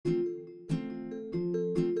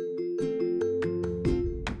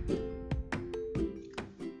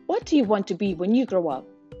What do you want to be when you grow up?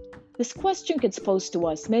 This question gets posed to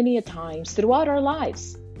us many a times throughout our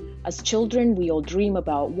lives. As children, we all dream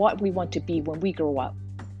about what we want to be when we grow up.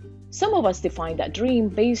 Some of us define that dream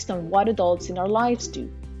based on what adults in our lives do,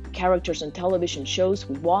 characters on television shows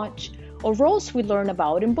we watch, or roles we learn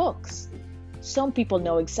about in books. Some people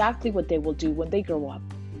know exactly what they will do when they grow up.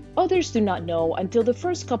 Others do not know until the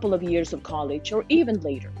first couple of years of college or even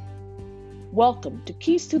later. Welcome to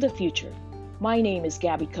Keys to the Future. My name is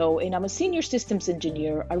Gabby Coe, and I'm a senior systems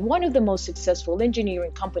engineer at one of the most successful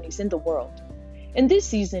engineering companies in the world. In this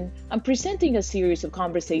season, I'm presenting a series of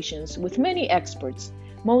conversations with many experts,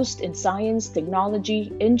 most in science,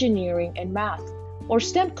 technology, engineering, and math, or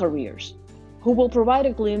STEM careers, who will provide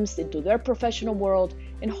a glimpse into their professional world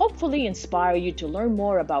and hopefully inspire you to learn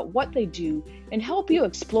more about what they do and help you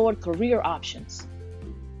explore career options.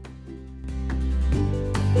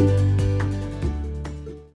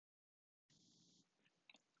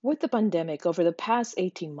 With the pandemic over the past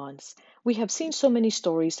 18 months, we have seen so many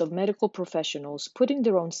stories of medical professionals putting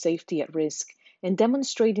their own safety at risk and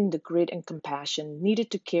demonstrating the grit and compassion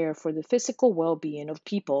needed to care for the physical well-being of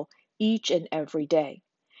people each and every day.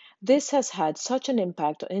 This has had such an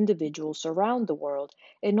impact on individuals around the world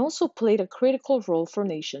and also played a critical role for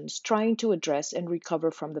nations trying to address and recover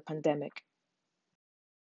from the pandemic.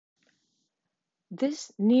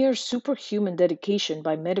 This near superhuman dedication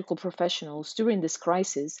by medical professionals during this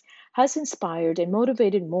crisis has inspired and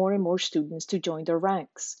motivated more and more students to join their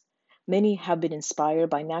ranks. Many have been inspired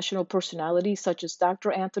by national personalities such as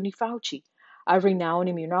Dr. Anthony Fauci, a renowned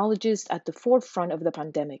immunologist at the forefront of the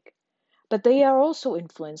pandemic. But they are also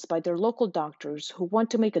influenced by their local doctors who want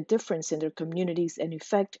to make a difference in their communities and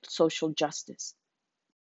effect social justice.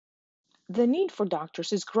 The need for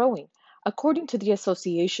doctors is growing. According to the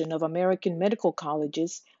Association of American Medical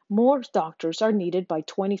Colleges, more doctors are needed by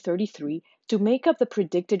 2033 to make up the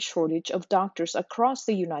predicted shortage of doctors across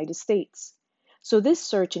the United States. So, this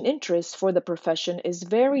surge in interest for the profession is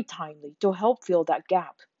very timely to help fill that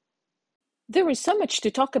gap. There is so much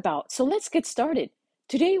to talk about, so let's get started.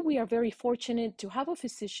 Today, we are very fortunate to have a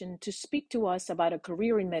physician to speak to us about a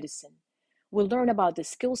career in medicine. We'll learn about the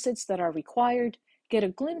skill sets that are required, get a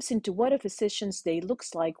glimpse into what a physician's day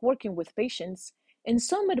looks like working with patients, and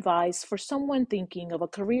some advice for someone thinking of a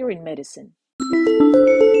career in medicine.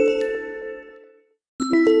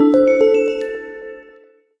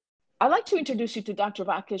 I'd like to introduce you to Dr.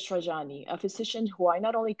 Vakesh Rajani, a physician who I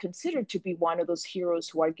not only consider to be one of those heroes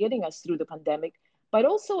who are getting us through the pandemic, but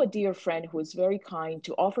also a dear friend who is very kind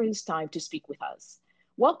to offer his time to speak with us.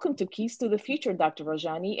 Welcome to Keys to the Future, Dr.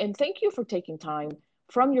 Rajani, and thank you for taking time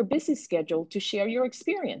from your busy schedule to share your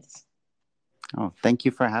experience. Oh, thank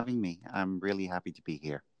you for having me. I'm really happy to be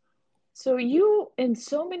here. So you and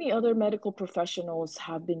so many other medical professionals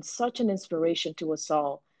have been such an inspiration to us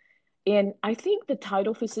all. And I think the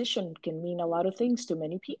title physician can mean a lot of things to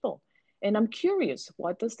many people. And I'm curious,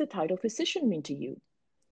 what does the title physician mean to you?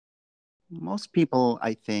 Most people,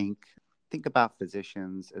 I think about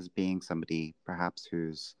physicians as being somebody perhaps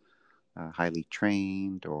who's highly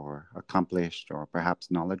trained or accomplished or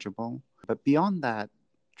perhaps knowledgeable. But beyond that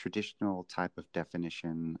traditional type of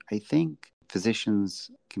definition, I think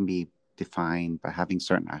physicians can be defined by having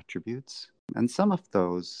certain attributes. And some of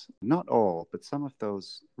those, not all, but some of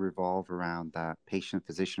those revolve around that patient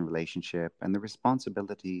physician relationship and the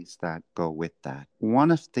responsibilities that go with that.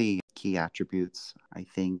 One of the key attributes I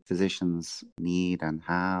think physicians need and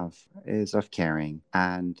have is of caring.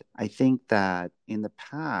 And I think that in the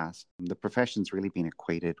past, the profession's really been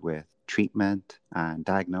equated with treatment and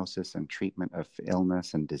diagnosis and treatment of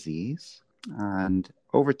illness and disease. And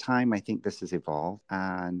over time, I think this has evolved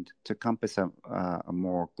and to compass a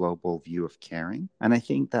more global view of caring. And I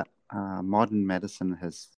think that modern medicine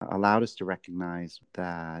has allowed us to recognize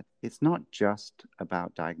that it's not just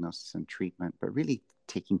about diagnosis and treatment, but really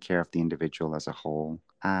taking care of the individual as a whole.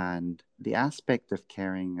 And the aspect of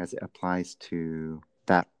caring as it applies to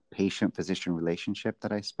that patient-physician relationship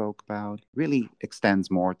that I spoke about really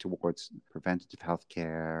extends more towards preventative health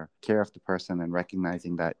care of the person, and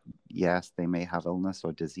recognizing that, yes, they may have illness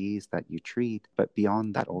or disease that you treat, but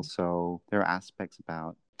beyond that also, there are aspects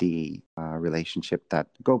about the relationship that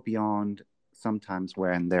go beyond sometimes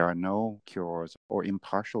when there are no cures or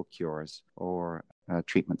impartial cures or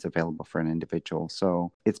treatments available for an individual.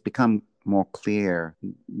 So it's become more clear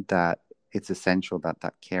that it's essential that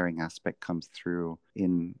that caring aspect comes through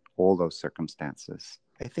in all those circumstances.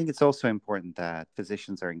 I think it's also important that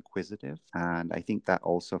physicians are inquisitive. And I think that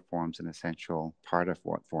also forms an essential part of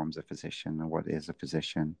what forms a physician and what is a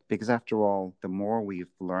physician. Because after all, the more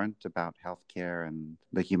we've learned about healthcare and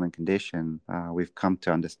the human condition, we've come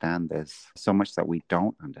to understand this so much that we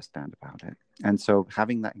don't understand about it. And so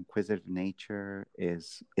having that inquisitive nature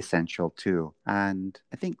is essential too. And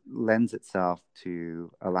I think lends itself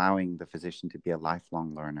to allowing the physician to be a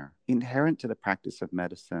lifelong learner. Inherent to the practice of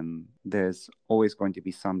medicine, there's always going to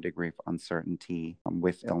be some degree of uncertainty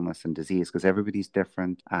with illness and disease because everybody's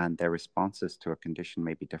different and their responses to a condition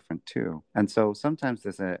may be different too. And so sometimes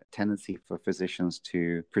there's a tendency for physicians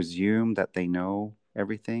to presume that they know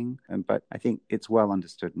everything. But I think it's well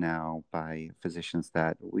understood now by physicians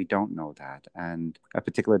that we don't know that. And a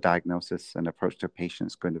particular diagnosis and approach to a patient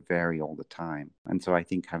is going to vary all the time. And so I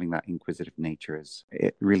think having that inquisitive nature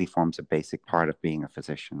it really forms a basic part of being a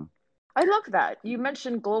physician. I love that. You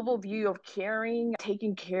mentioned global view of caring,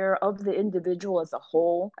 taking care of the individual as a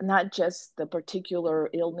whole, not just the particular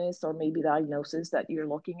illness or maybe diagnosis that you're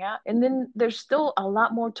looking at. And then there's still a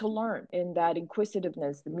lot more to learn, and that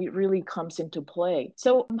inquisitiveness really comes into play.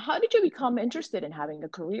 So, how did you become interested in having a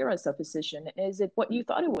career as a physician? Is it what you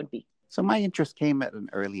thought it would be? So my interest came at an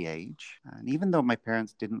early age. And even though my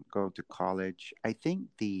parents didn't go to college, I think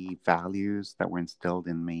the values that were instilled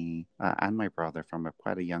in me and my brother from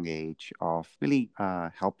quite a young age of really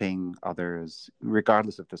helping others,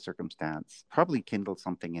 regardless of the circumstance, probably kindled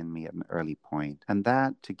something in me at an early point. And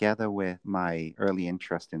that, together with my early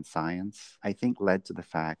interest in science, I think led to the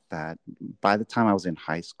fact that by the time I was in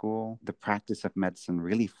high school, the practice of medicine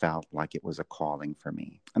really felt like it was a calling for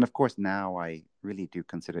me. And of course, now I really do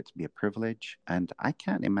consider it to be a privilege, and I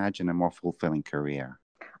can't imagine a more fulfilling career.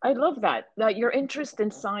 I love that your interest in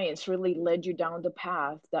science really led you down the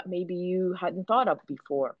path that maybe you hadn't thought of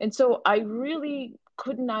before. And so I really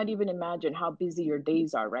could not even imagine how busy your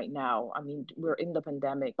days are right now. I mean, we're in the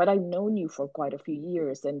pandemic, but I've known you for quite a few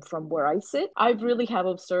years. And from where I sit, I really have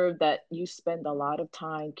observed that you spend a lot of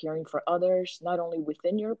time caring for others, not only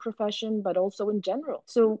within your profession, but also in general.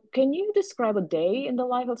 So can you describe a day in the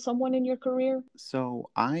life of someone in your career? So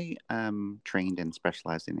I am trained and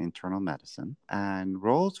specialized in internal medicine, and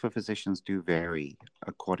roles for physicians do vary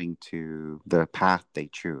according to the path they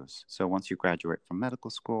choose. So once you graduate from medical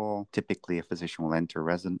school, typically a physician will enter a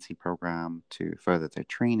residency program to further their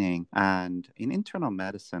training. And in internal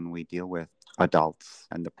medicine, we deal with adults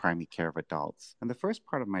and the primary care of adults. And the first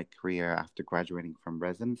part of my career after graduating from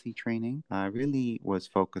residency training really was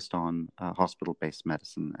focused on hospital-based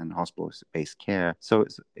medicine and hospital-based care. So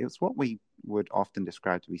it's what we would often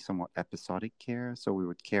describe to be somewhat episodic care. So we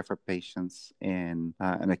would care for patients in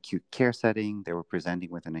an acute care setting. They were presenting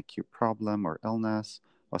with an acute problem or illness,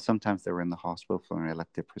 or sometimes they were in the hospital for an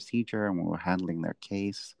elective procedure and we were handling their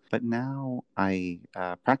case. But now I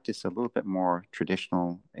practice a little bit more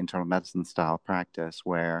traditional internal medicine style practice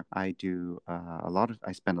where I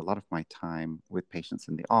spend a lot of my time with patients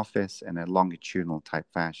in the office in a longitudinal type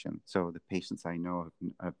fashion. So the patients I know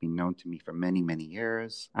have been known to me for many, many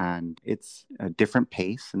years, and it's a different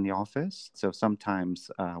pace in the office. So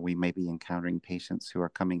sometimes we may be encountering patients who are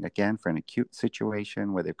coming again for an acute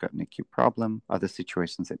situation where they've got an acute problem. Other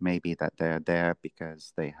situations it may be that they're there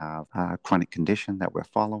because they have a chronic condition that we're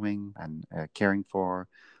following and caring for,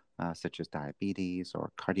 such as diabetes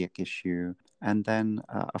or cardiac issue. And then,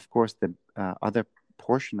 of course, the other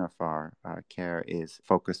portion of our care is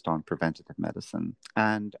focused on preventative medicine.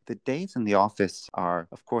 And the days in the office are,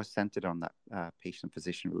 of course, centered on that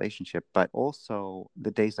patient-physician relationship, but also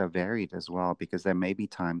the days are varied as well because there may be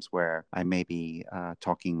times where I may be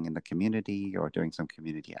talking in the community or doing some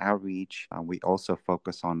community outreach. We also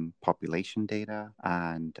focus on population data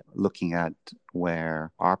and looking at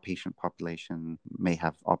where our patient population may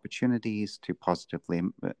have opportunities to positively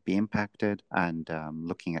be impacted and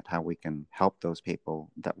looking at how we can help those people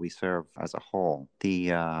that we serve as a whole.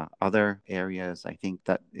 The other areas I think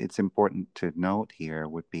that it's important to note here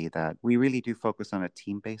would be that we really do focus on a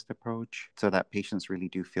team-based approach so that patients really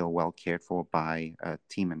do feel well cared for by a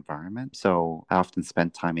team environment. So I often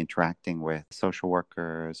spend time interacting with social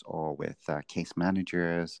workers or with case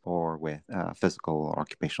managers or with physical or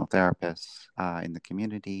occupational therapists in the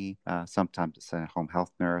community. Sometimes it's a home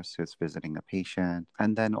health nurse who's visiting a patient,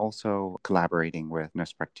 and then also collaborating with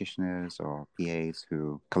nurse practitioners or PAs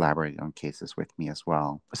who collaborate on cases with me as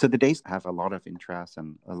well. So the days have a lot of interest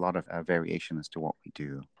and a lot of variation as to what we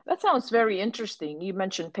do. That sounds very interesting. You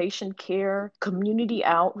mentioned patient care, community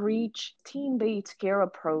outreach, team-based care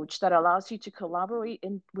approach that allows you to collaborate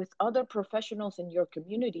with other professionals in your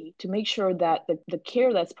community to make sure that the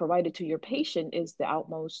care that's provided to your patient is the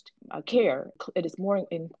utmost care. It is more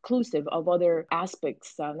inclusive of other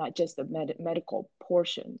aspects, not just the medical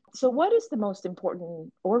portion. So, what is the most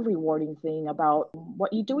important or rewarding thing about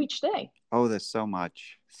what you do each day? Oh, there's so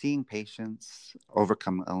much. Seeing patients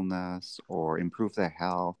overcome illness or improve their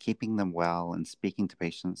health, keeping them well, and speaking to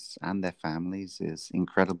patients and their families is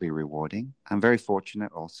incredibly rewarding. I'm very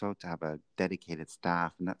fortunate also to have a dedicated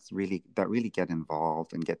staff, and that really get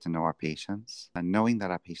involved and get to know our patients. And knowing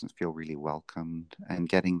that our patients feel really welcomed and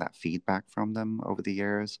getting that feedback from them over the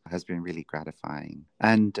years has been really gratifying.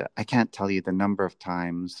 And I can't tell you the number of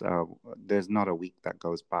times there's not a week that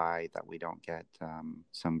goes by that we don't get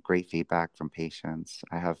some great feedback from patients.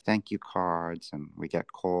 I have thank you cards and we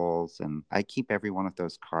get calls, and I keep every one of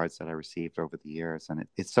those cards that I received over the years, and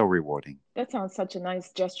it's so rewarding. That sounds such a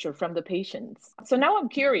nice gesture from the patients. So now I'm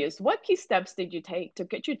curious, what key steps did you take to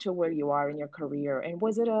get you to where you are in your career? And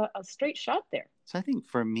was it a straight shot there? So I think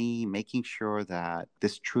for me, making sure that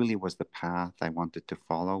this truly was the path I wanted to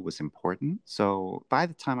follow was important. So by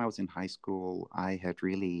the time I was in high school, I had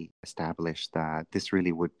really established that this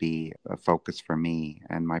really would be a focus for me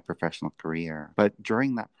and my professional career. But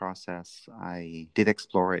during that process, I did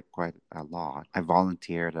explore it quite a lot. I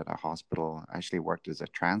volunteered at a hospital, actually worked as a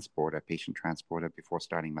transporter, patient transporter before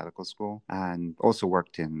starting medical school, and also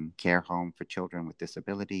worked in care home for children with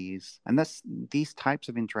disabilities. And these types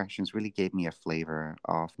of interactions really gave me a flavor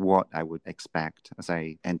of what I would expect as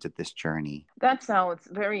I entered this journey. That sounds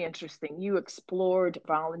very interesting. You explored,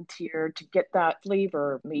 volunteered to get that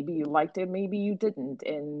flavor. Maybe you liked it, maybe you didn't.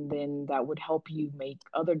 And then that would help you make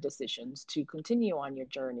other decisions to continue on your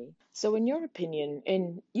journey. So, in your opinion,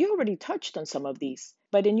 and you already touched on some of these,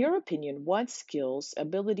 but in your opinion, what skills,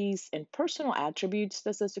 abilities, and personal attributes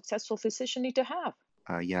does a successful physician need to have?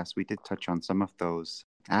 Yes, we did touch on some of those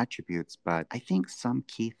attributes, but I think some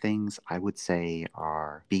key things I would say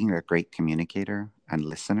are being a great communicator and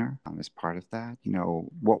listener is part of that. You know,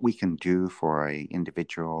 what we can do for a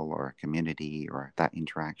individual or a community or that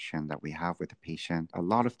interaction that we have with a patient, a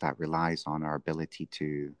lot of that relies on our ability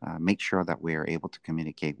to make sure that we are able to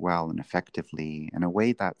communicate well and effectively in a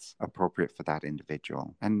way that's appropriate for that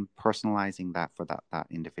individual. And personalizing that for that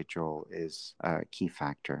individual is a key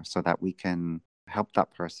factor so that we can help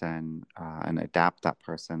that person and adapt that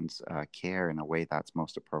person's care in a way that's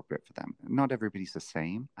most appropriate for them. Not everybody's the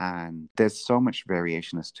same, and there's so much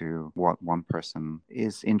variation as to what one person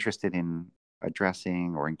is interested in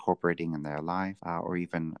addressing or incorporating in their life, or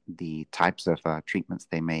even the types of treatments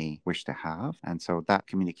they may wish to have. And so that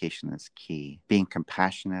communication is key. Being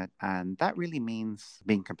compassionate, and that really means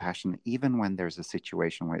being compassionate even when there's a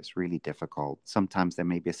situation where it's really difficult. Sometimes there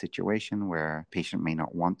may be a situation where a patient may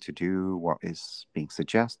not want to do what is being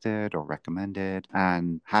suggested or recommended,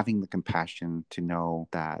 and having the compassion to know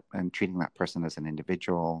that and treating that person as an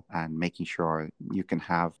individual and making sure you can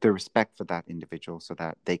have the respect for that individual so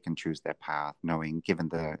that they can choose their path, knowing given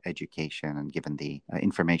the education and given the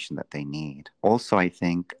information that they need. Also, I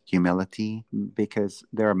think humility, because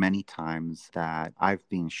there are many times that I've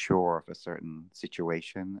been sure of a certain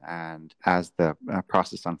situation, and as the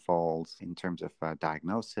process unfolds in terms of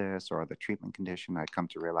diagnosis or the treatment condition, I come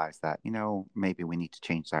to realize that, you know, maybe we need to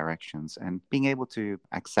change directions, and being able to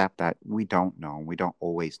accept that we don't know, we don't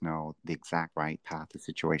always know the exact right path the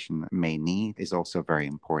situation may need is also very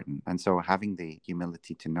important. And so having the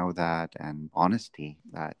humility to know that and honesty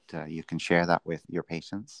that you can share that with your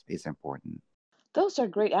patients is important. Those are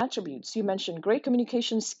great attributes. You mentioned great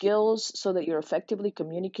communication skills so that you're effectively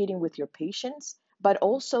communicating with your patients, but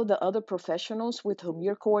also the other professionals with whom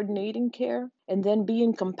you're coordinating care, and then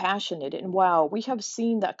being compassionate. And wow, we have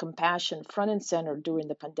seen that compassion front and center during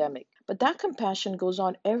the pandemic. But that compassion goes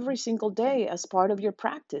on every single day as part of your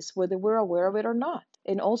practice, whether we're aware of it or not.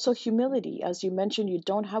 And also humility. As you mentioned, you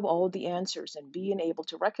don't have all the answers, and being able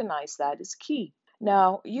to recognize that is key.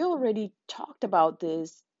 Now, you already talked about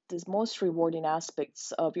these most rewarding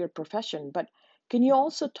aspects of your profession, but can you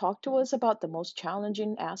also talk to us about the most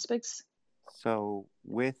challenging aspects? So,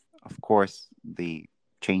 with, of course, the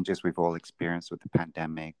changes we've all experienced with the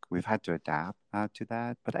pandemic, we've had to adapt to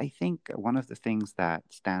that. But I think one of the things that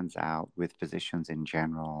stands out with physicians in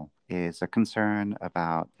general is a concern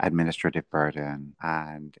about administrative burden.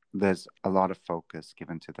 And there's a lot of focus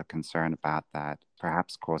given to the concern about that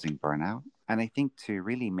perhaps causing burnout. And I think to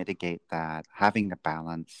really mitigate that, having a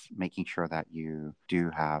balance, making sure that you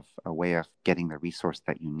do have a way of getting the resource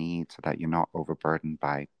that you need so that you're not overburdened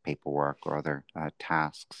by paperwork or other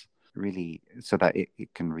tasks really so that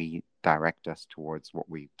it can redirect us towards what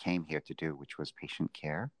we came here to do, which was patient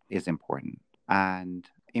care, is important. And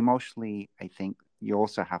emotionally, I think you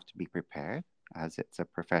also have to be prepared, as it's a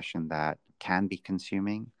profession that can be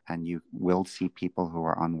consuming, and you will see people who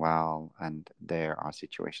are unwell. And there are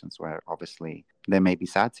situations where obviously there may be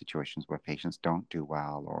sad situations where patients don't do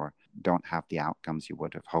well or don't have the outcomes you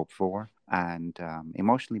would have hoped for. And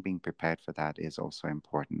emotionally being prepared for that is also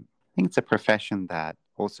important. I think it's a profession that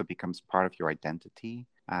also becomes part of your identity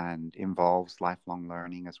and involves lifelong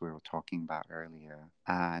learning, as we were talking about earlier.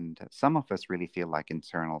 And some of us really feel like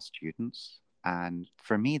internal students. And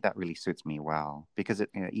for me, that really suits me well because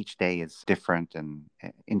each day is different and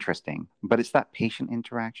interesting. But it's that patient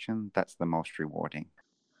interaction that's the most rewarding.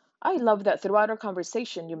 I love that throughout our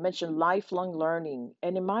conversation, you mentioned lifelong learning,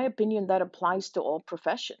 and in my opinion, that applies to all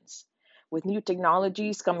professions. With new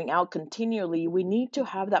technologies coming out continually, we need to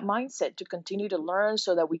have that mindset to continue to learn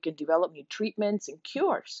so that we can develop new treatments and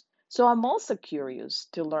cures. So I'm also curious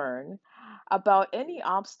to learn about any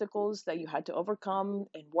obstacles that you had to overcome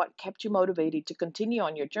and what kept you motivated to continue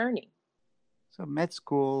on your journey. So, med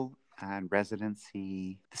school and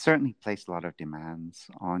residency certainly place a lot of demands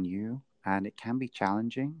on you, and it can be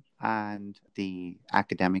challenging. And the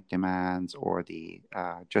academic demands or the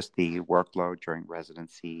just the workload during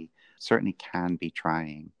residency certainly can be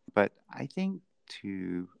trying. But I think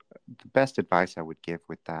to the best advice I would give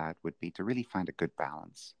with that would be to really find a good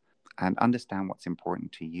balance and understand what's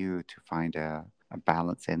important to you to find a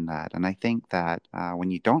balance in that. And I think that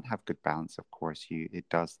when you don't have good balance, of course, it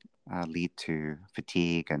does lead to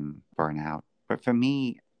fatigue and burnout. But for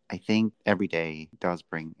me, I think every day does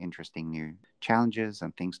bring interesting new challenges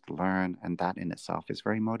and things to learn, and that in itself is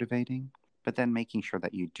very motivating. But then making sure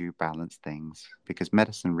that you do balance things because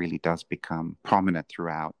medicine really does become prominent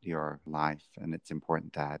throughout your life. And it's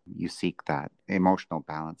important that you seek that emotional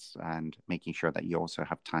balance and making sure that you also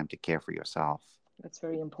have time to care for yourself. That's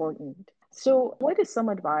very important. So, what is some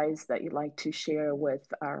advice that you'd like to share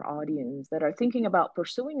with our audience that are thinking about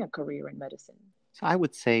pursuing a career in medicine? So I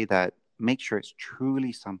would say that make sure it's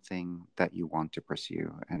truly something that you want to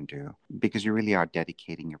pursue and do because you really are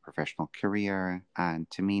dedicating your professional career. And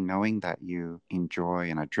to me, knowing that you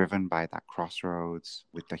enjoy and are driven by that crossroads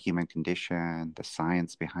with the human condition, the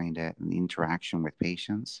science behind it, and the interaction with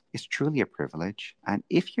patients is truly a privilege. And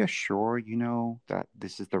if you're sure you know that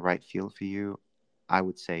this is the right field for you, I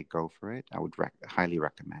would say go for it. I would highly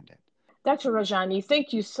recommend it. Dr. Rajani,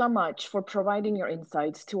 thank you so much for providing your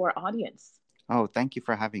insights to our audience. Oh, thank you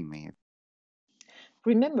for having me.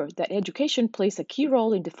 Remember that education plays a key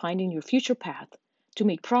role in defining your future path. To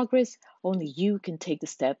make progress, only you can take the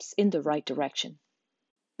steps in the right direction.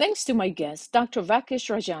 Thanks to my guest, Dr. Vakesh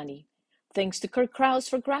Rajani. Thanks to Kirk Krause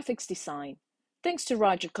for graphics design. Thanks to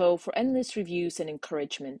Roger Coe for endless reviews and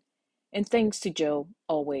encouragement. And thanks to Joe,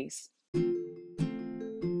 always.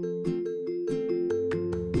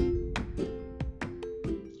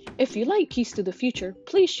 If you like Keys to the Future,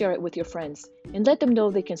 please share it with your friends and let them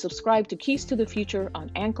know they can subscribe to Keys to the Future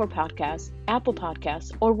on Anchor Podcasts, Apple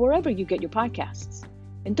Podcasts, or wherever you get your podcasts.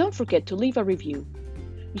 And don't forget to leave a review.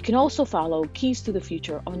 You can also follow Keys to the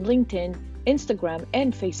Future on LinkedIn, Instagram,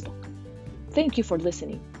 and Facebook. Thank you for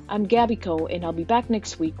listening. I'm Gabby Coe, and I'll be back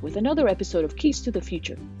next week with another episode of Keys to the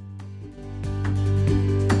Future.